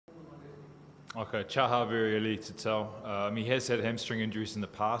Okay, Chaha very early to tell. He has had hamstring injuries in the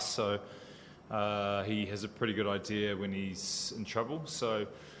past, so he has a pretty good idea when he's in trouble. So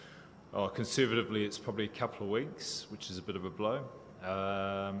conservatively, it's probably a couple of weeks, which is a bit of a blow.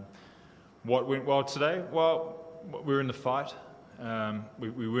 What went well today? Well, we were in the fight.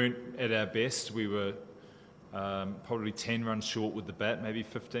 We weren't at our best. We were probably 10 runs short with the bat, maybe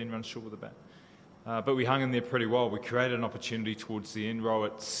 15 runs short with the bat. But we hung in there pretty well. We created an opportunity towards the end.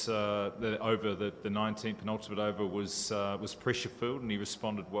 Rowett's the 19th penultimate over was pressure filled, and he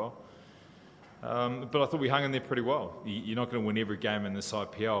responded well. But I thought we hung in there pretty well. You're not going to win every game in this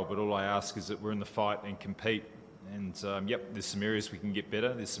IPL, but all I ask is that we're in the fight and compete. And there's some areas we can get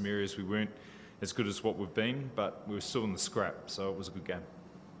better. There's some areas we weren't as good as what we've been, but we were still in the scrap, so it was a good game.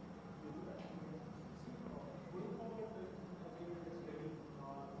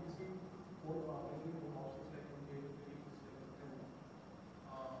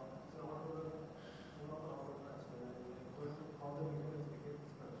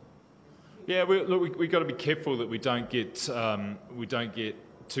 Yeah, we got to be careful that we don't get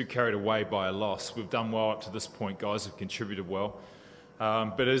too carried away by a loss. We've done well up to this point. Guys have contributed well,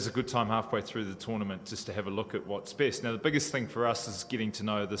 but it is a good time halfway through the tournament just to have a look at what's best. Now, the biggest thing for us is getting to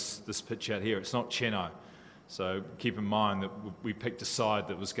know this pitch out here. It's not Chennai, so keep in mind that we picked a side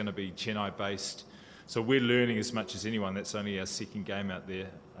that was going to be Chennai based. So we're learning as much as anyone. That's only our second game out there.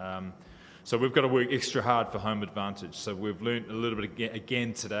 So we've got to work extra hard for home advantage. So we've learnt a little bit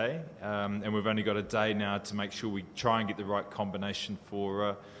again today, and we've only got a day now to make sure we try and get the right combination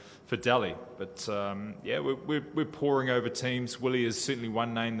for Delhi. But we're pouring over teams. Willie is certainly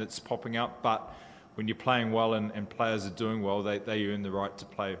one name that's popping up, but when you're playing well and players are doing well, they earn the right to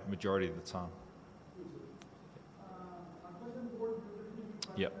play majority of the time.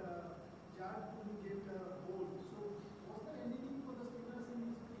 Yep.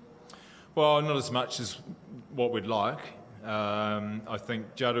 Well, not as much as what we'd like. I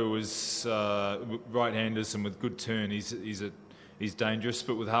think Jadu is right-handers, and with good turn, he's dangerous.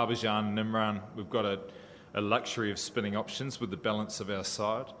 But with Harbhajan and Imran, we've got a luxury of spinning options with the balance of our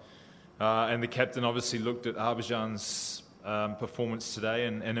side. And the captain obviously looked at Harbhajan's performance today,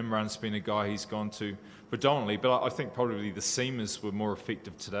 and Imran's been a guy he's gone to predominantly. But I think probably the seamers were more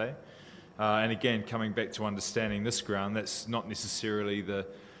effective today. And again, coming back to understanding this ground, that's not necessarily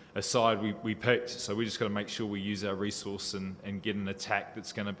a side we picked, so we just got to make sure we use our resource and get an attack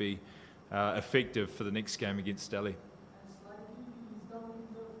that's going to be effective for the next game against Delhi.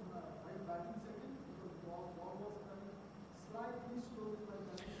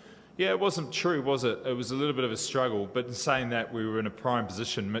 Yeah, it wasn't true, was it? It was a little bit of a struggle, but in saying that, we were in a prime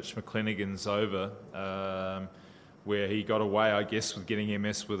position. Mitch McClenaghan's over, where he got away, I guess, with getting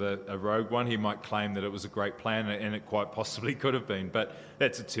MS with a rogue one. He might claim that it was a great plan, and it quite possibly could have been, but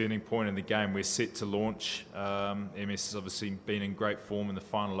that's a turning point in the game. We're set to launch. MS has obviously been in great form in the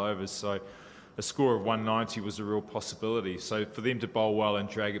final overs, so a score of 190 was a real possibility. So for them to bowl well and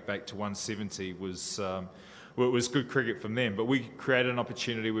drag it back to 170 was good cricket from them. But we created an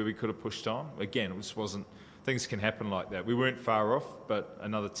opportunity where we could have pushed on. Again, it just wasn't. Things can happen like that. We weren't far off, but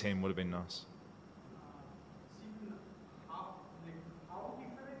another 10 would have been nice.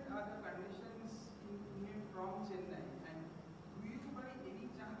 From Chennai, and do you by any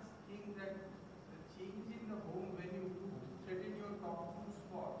chance think that the change in the home venue could threaten your top 2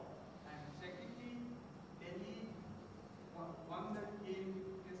 spot? And secondly, Delhi won that game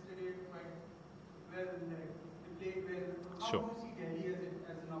yesterday quite well, they played well. How Sure. do you see Delhi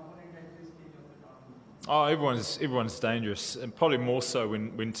as an opponent at this stage of the tournament? Oh, everyone's dangerous, and probably more so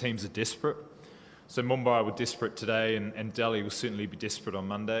when teams are desperate. So Mumbai were desperate today, and Delhi will certainly be desperate on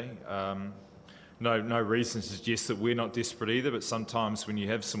Monday. No reason to suggest that we're not desperate either, but sometimes when you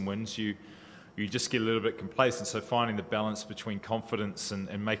have some wins, you just get a little bit complacent. So finding the balance between confidence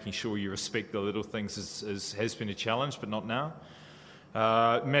and making sure you respect the little things has been a challenge, but not now.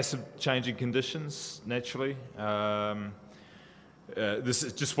 Massive change in conditions, naturally. This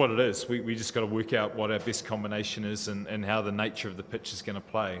is just what it is. We just got to work out what our best combination is and how the nature of the pitch is going to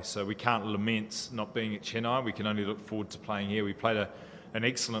play. So we can't lament not being at Chennai. We can only look forward to playing here. We played an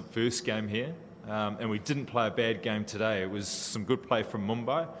excellent first game here. And we didn't play a bad game today. It was some good play from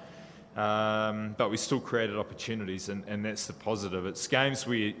Mumbai, but we still created opportunities, and that's the positive. It's games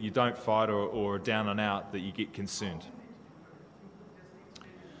where you don't fight or are down and out that you get concerned.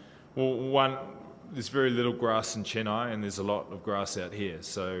 Well, there's very little grass in Chennai, and there's a lot of grass out here,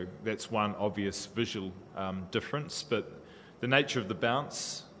 so that's one obvious visual difference. But the nature of the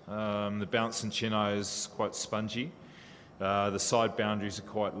bounce in Chennai is quite spongy. The side boundaries are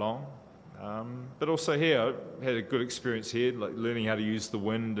quite long. But also here, I had a good experience here, like learning how to use the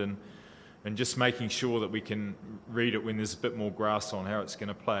wind and and just making sure that we can read it when there's a bit more grass on how it's going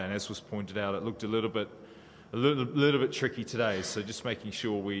to play. And as was pointed out, it looked a little bit tricky today. So just making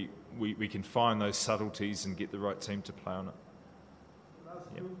sure we can find those subtleties and get the right team to play on it.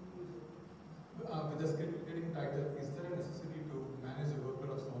 Yep. With the schedule getting tighter, is there a necessity to manage the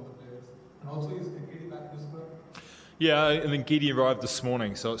workload of some of the players? And also, is Ngidi back in the squad? Yeah, and then Ngidi arrived this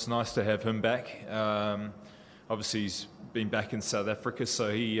morning, so it's nice to have him back. Obviously, he's been back in South Africa,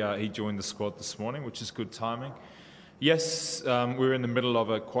 so he joined the squad this morning, which is good timing. Yes, we're in the middle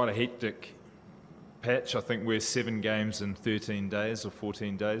of quite a hectic patch. I think we're 7 games in 13 days or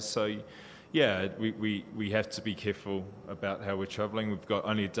 14 days. So, yeah, we have to be careful about how we're travelling. We've got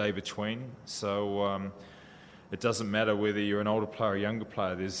only a day between, so it doesn't matter whether you're an older player or a younger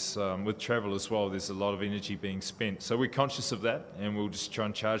player. There's with travel as well, there's a lot of energy being spent. So we're conscious of that, and we'll just try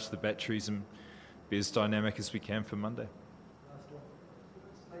and charge the batteries and be as dynamic as we can for Monday.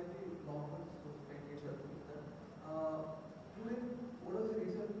 Slightly longer, so today, what was the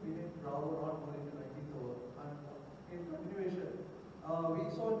reason behind Bravo not bowling the 19th over? And in continuation, we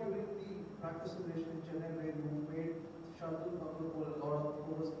saw during the practice simulation in Chennai where you made Shardul Thakur bowl a lot of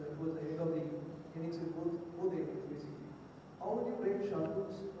overs towards the end of the innings in both innings basically. How would you rate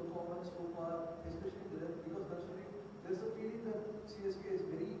Shardul's performance so far, especially because considering there's a feeling that CSK is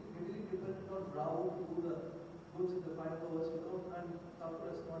very heavily dependent on Bravo to do the goods in the final overs and Thakur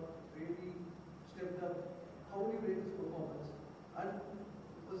has not really stepped up. How would you rate his performance? And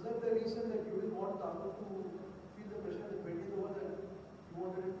was that the reason that you didn't want Thakur to feel the pressure at the 20th over that you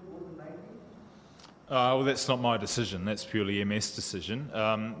wanted him to go to 90? Well, that's not my decision. That's purely MS decision.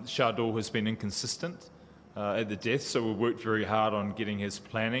 Shardul has been inconsistent at the death, so we've worked very hard on getting his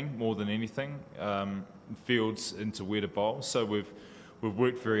planning more than anything, fields into where to bowl. So we've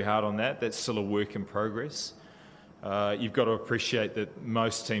worked very hard on that. That's still a work in progress. You've got to appreciate that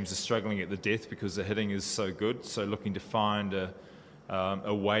most teams are struggling at the death because the hitting is so good. So looking to find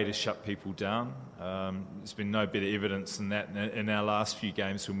a way to shut people down. There's been no better evidence than that in our last few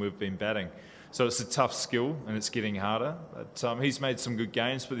games when we've been batting. So it's a tough skill and it's getting harder. But he's made some good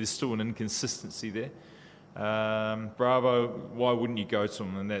games, but there's still an inconsistency there. Bravo, why wouldn't you go to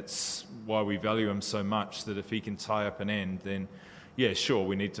him? And that's why we value him so much, that if he can tie up an end, then yeah, sure,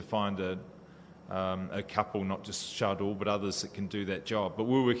 we need to find a couple, not just Shardul, but others that can do that job. But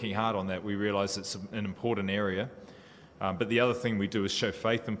we're working hard on that. We realise it's an important area. But the other thing we do is show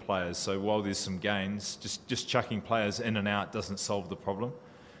faith in players. So while there's some gains, just chucking players in and out doesn't solve the problem.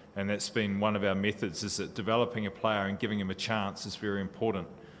 And that's been one of our methods, is that developing a player and giving him a chance is very important.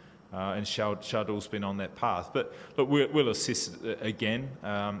 And Shardul's been on that path. But look, we'll assess it again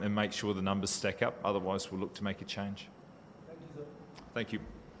and make sure the numbers stack up. Otherwise, we'll look to make a change. Thank you, sir. Thank you.